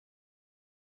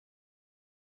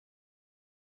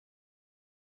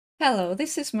Hello,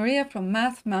 this is Maria from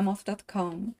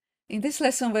mathmammoth.com. In this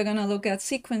lesson, we're going to look at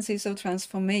sequences of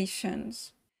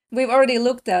transformations. We've already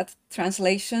looked at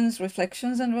translations,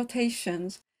 reflections, and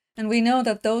rotations, and we know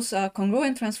that those are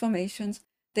congruent transformations.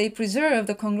 They preserve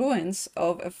the congruence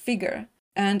of a figure,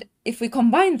 and if we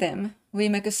combine them, we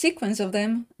make a sequence of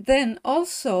them, then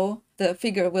also the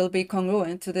figure will be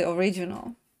congruent to the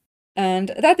original.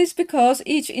 And that is because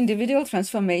each individual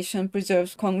transformation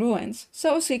preserves congruence,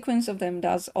 so a sequence of them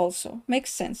does also.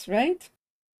 Makes sense, right?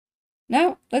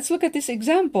 Now, let's look at this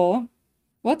example.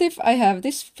 What if I have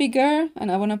this figure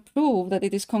and I want to prove that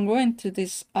it is congruent to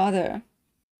this other?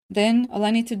 Then all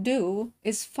I need to do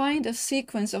is find a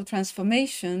sequence of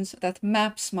transformations that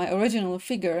maps my original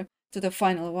figure to the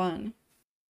final one.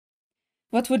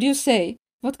 What would you say?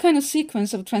 What kind of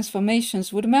sequence of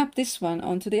transformations would map this one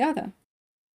onto the other?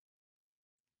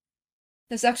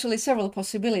 There's actually several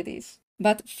possibilities,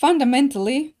 but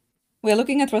fundamentally, we're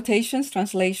looking at rotations,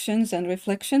 translations, and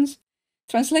reflections.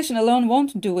 Translation alone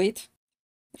won't do it.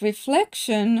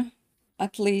 Reflection,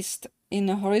 at least in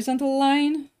a horizontal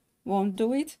line, won't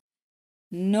do it,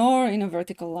 nor in a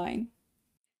vertical line.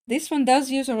 This one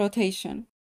does use a rotation,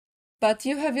 but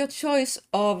you have your choice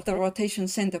of the rotation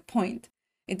center point.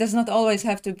 It does not always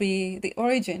have to be the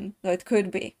origin, though it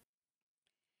could be.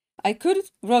 I could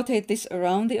rotate this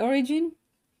around the origin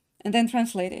and then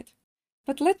translate it.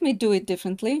 But let me do it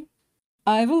differently.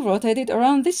 I will rotate it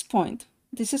around this point.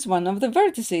 This is one of the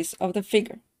vertices of the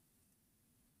figure.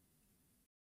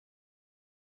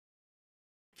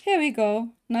 Here we go.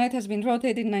 Now it has been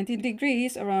rotated 90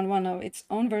 degrees around one of its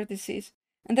own vertices.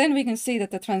 And then we can see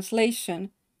that the translation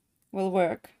will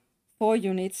work. 4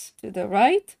 units to the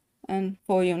right and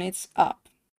 4 units up.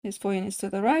 Here's 4 units to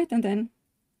the right and then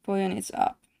 4 units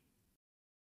up.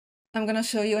 I'm going to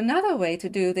show you another way to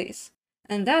do this,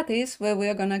 and that is where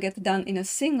we're going to get done in a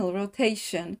single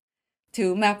rotation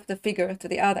to map the figure to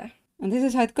the other. And this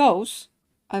is how it goes.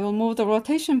 I will move the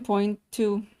rotation point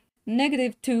to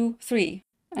 -2, 3.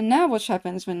 And now what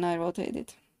happens when I rotate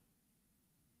it?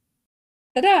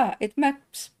 Ta-da! It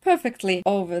maps perfectly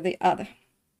over the other.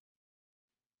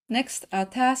 Next, our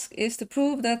task is to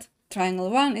prove that triangle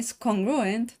 1 is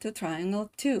congruent to triangle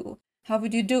 2. How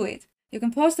would you do it? You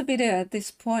can pause the video at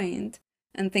this point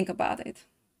and think about it.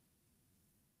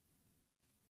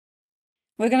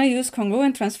 We're going to use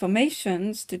congruent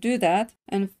transformations to do that.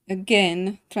 And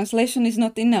again, translation is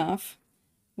not enough.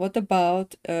 What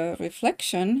about a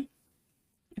reflection?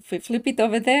 If we flip it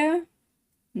over there,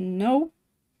 no,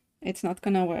 it's not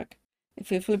going to work. If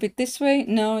we flip it this way,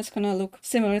 no, it's going to look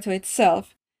similar to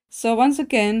itself. So once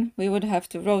again, we would have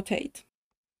to rotate.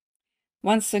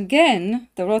 Once again,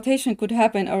 the rotation could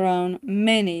happen around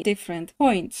many different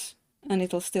points, and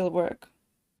it'll still work.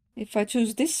 If I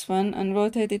choose this one and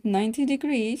rotate it 90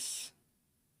 degrees,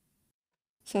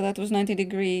 so that was 90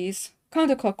 degrees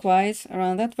counterclockwise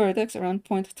around that vertex, around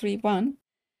 0.31,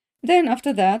 then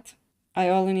after that, I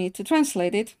only need to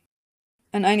translate it,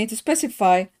 and I need to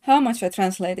specify how much I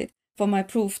translated for my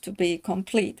proof to be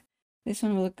complete. This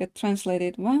one will get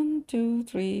translated 1, 2,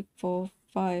 3, 4,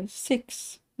 5,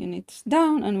 6 units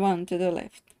down and 1 to the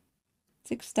left.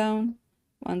 6 down,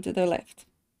 1 to the left.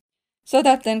 So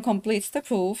that then completes the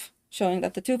proof, showing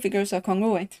that the two figures are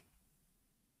congruent.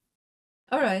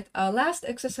 Alright, our last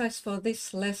exercise for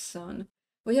this lesson.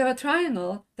 We have a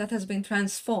triangle that has been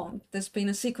transformed. There's been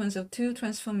a sequence of 2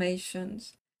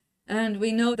 transformations. And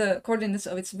we know the coordinates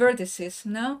of its vertices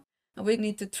now. And we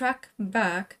need to track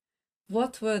back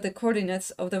what were the coordinates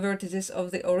of the vertices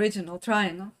of the original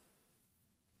triangle.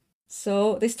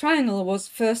 So this triangle was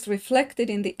first reflected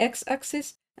in the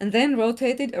x-axis and then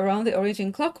rotated around the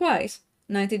origin clockwise,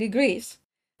 90 degrees.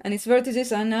 And its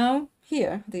vertices are now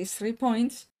here, these 3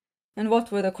 points. And what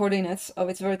were the coordinates of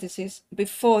its vertices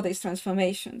before these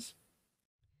transformations?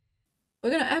 We're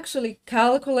going to actually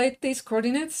calculate these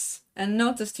coordinates and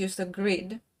not just use the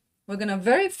grid. We're going to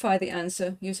verify the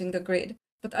answer using the grid,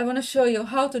 but I want to show you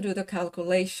how to do the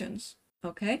calculations,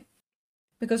 okay?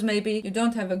 Because maybe you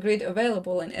don't have a grid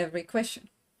available in every question.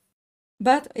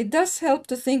 But it does help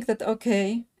to think that,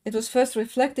 okay, it was first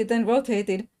reflected, then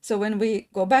rotated, so when we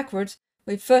go backwards,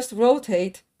 we first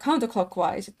rotate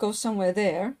counterclockwise, it goes somewhere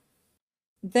there.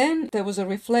 Then there was a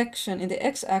reflection in the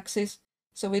x-axis,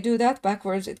 so we do that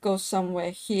backwards, it goes somewhere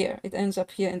here. It ends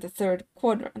up here in the 3rd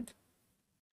quadrant.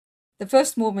 The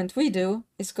first movement we do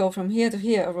is go from here to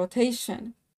here, a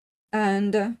rotation.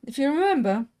 And if you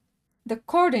remember, the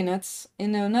coordinates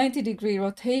in a 90-degree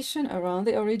rotation around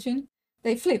the origin,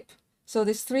 they flip. So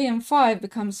this 3 and 5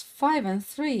 becomes 5 and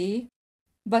 3,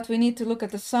 but we need to look at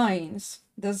the signs.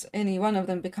 Does any one of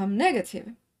them become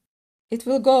negative? It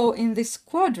will go in this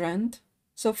quadrant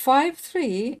So 5,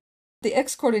 3, the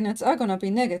x-coordinates are going to be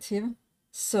negative,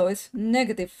 so it's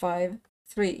negative 5,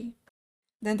 3.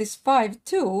 Then this 5,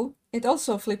 2, it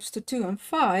also flips to 2 and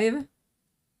 5,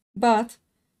 but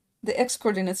the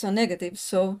x-coordinates are negative,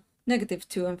 so negative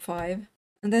 2 and 5.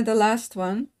 And then the last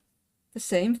one, the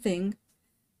same thing,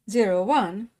 0,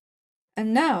 1.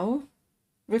 And now,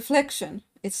 reflection,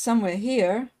 it's somewhere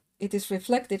here, it is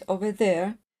reflected over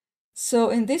there. So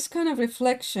in this kind of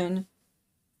reflection,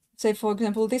 say for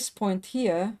example this point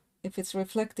here, if it's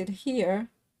reflected here,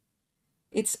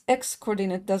 its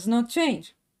x-coordinate does not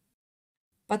change,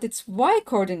 but its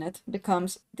y-coordinate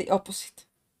becomes the opposite.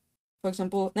 For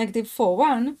example, negative 4,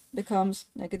 1 becomes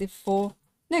negative 4,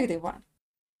 negative 1.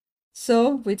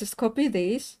 So we just copy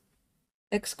these.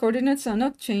 X-coordinates are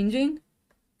not changing,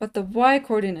 but the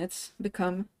y-coordinates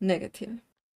become negative.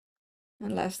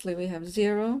 And lastly, we have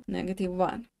 0, negative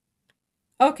 1.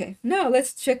 Okay, now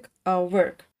let's check our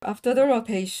work. After the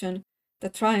rotation, the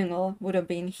triangle would have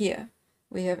been here.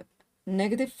 We have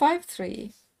negative 5,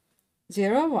 3,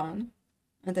 0, 1,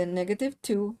 and then negative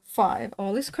 2, 5.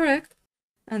 All is correct.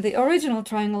 And the original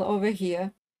triangle over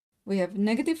here, we have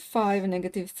negative 5,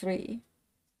 negative 3,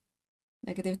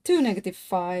 negative 2, negative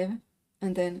 5,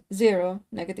 and then 0,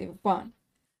 negative 1.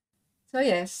 So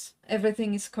yes,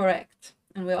 everything is correct.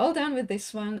 And we're all done with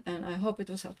this one, and I hope it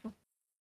was helpful.